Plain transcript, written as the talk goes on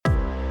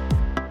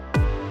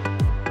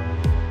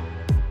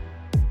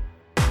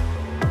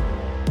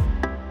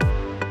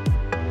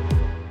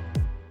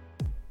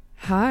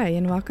Hi,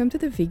 and welcome to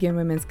the Vegan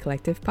Women's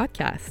Collective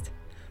podcast.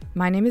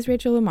 My name is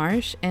Rachel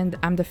LaMarche, and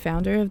I'm the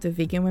founder of the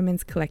Vegan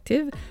Women's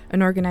Collective,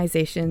 an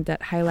organization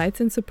that highlights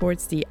and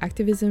supports the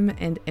activism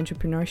and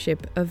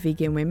entrepreneurship of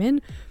vegan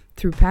women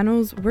through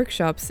panels,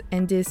 workshops,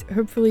 and this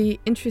hopefully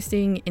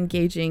interesting,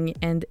 engaging,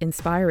 and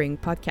inspiring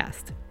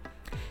podcast.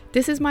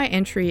 This is my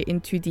entry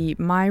into the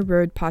My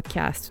Road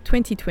Podcast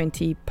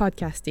 2020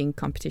 podcasting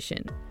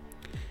competition.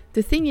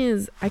 The thing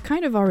is, I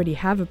kind of already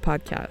have a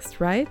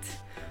podcast, right?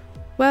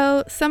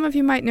 Well, some of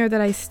you might know that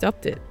I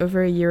stopped it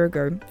over a year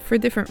ago for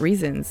different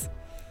reasons.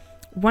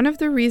 One of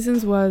the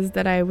reasons was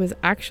that I was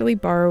actually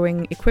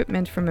borrowing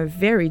equipment from a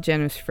very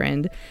generous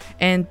friend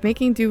and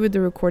making do with the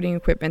recording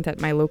equipment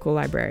at my local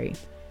library.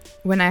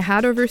 When I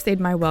had overstayed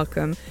my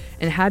welcome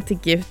and had to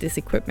give this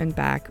equipment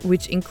back,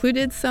 which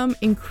included some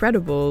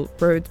incredible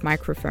Rode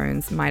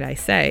microphones, might I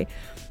say,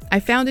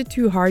 I found it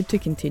too hard to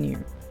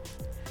continue.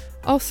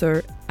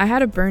 Also, I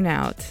had a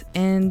burnout,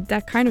 and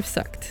that kind of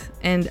sucked,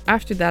 and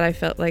after that I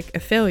felt like a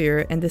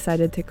failure and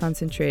decided to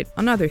concentrate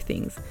on other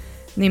things,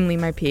 namely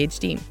my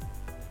PhD.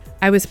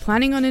 I was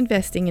planning on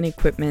investing in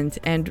equipment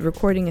and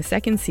recording a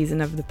second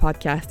season of the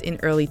podcast in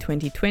early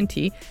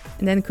 2020,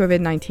 and then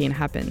COVID-19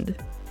 happened.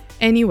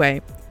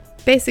 Anyway,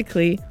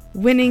 basically,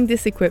 winning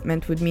this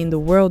equipment would mean the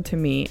world to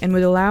me and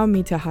would allow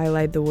me to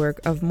highlight the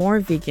work of more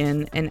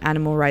vegan and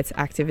animal rights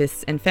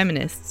activists and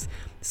feminists,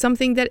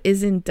 something that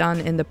isn't done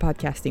in the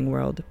podcasting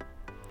world.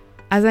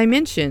 As I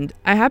mentioned,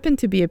 I happen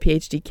to be a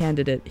PhD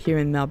candidate here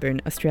in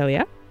Melbourne,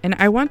 Australia, and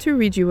I want to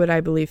read you what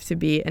I believe to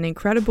be an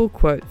incredible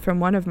quote from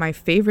one of my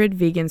favorite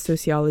vegan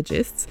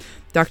sociologists,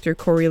 Dr.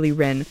 Coralie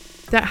Wren,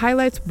 that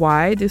highlights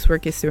why this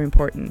work is so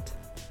important.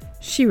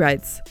 She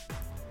writes,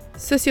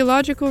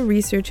 "Sociological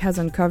research has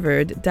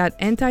uncovered that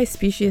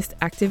anti-speciesist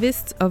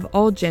activists of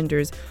all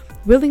genders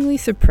willingly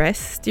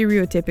suppress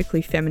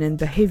stereotypically feminine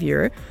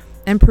behavior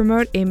and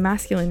promote a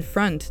masculine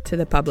front to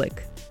the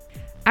public.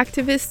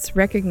 Activists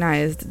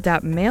recognized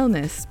that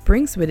maleness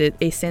brings with it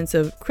a sense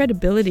of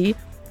credibility,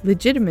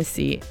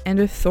 legitimacy, and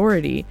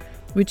authority,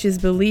 which is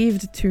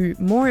believed to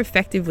more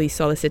effectively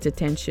solicit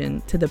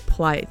attention to the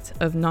plight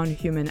of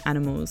non-human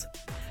animals."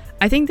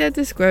 I think that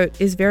this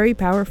quote is very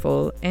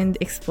powerful and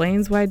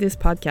explains why this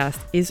podcast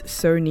is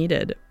so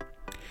needed.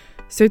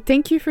 So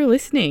thank you for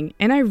listening,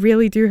 and I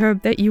really do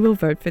hope that you will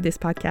vote for this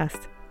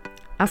podcast.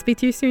 I'll speak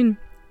to you soon.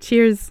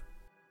 Cheers.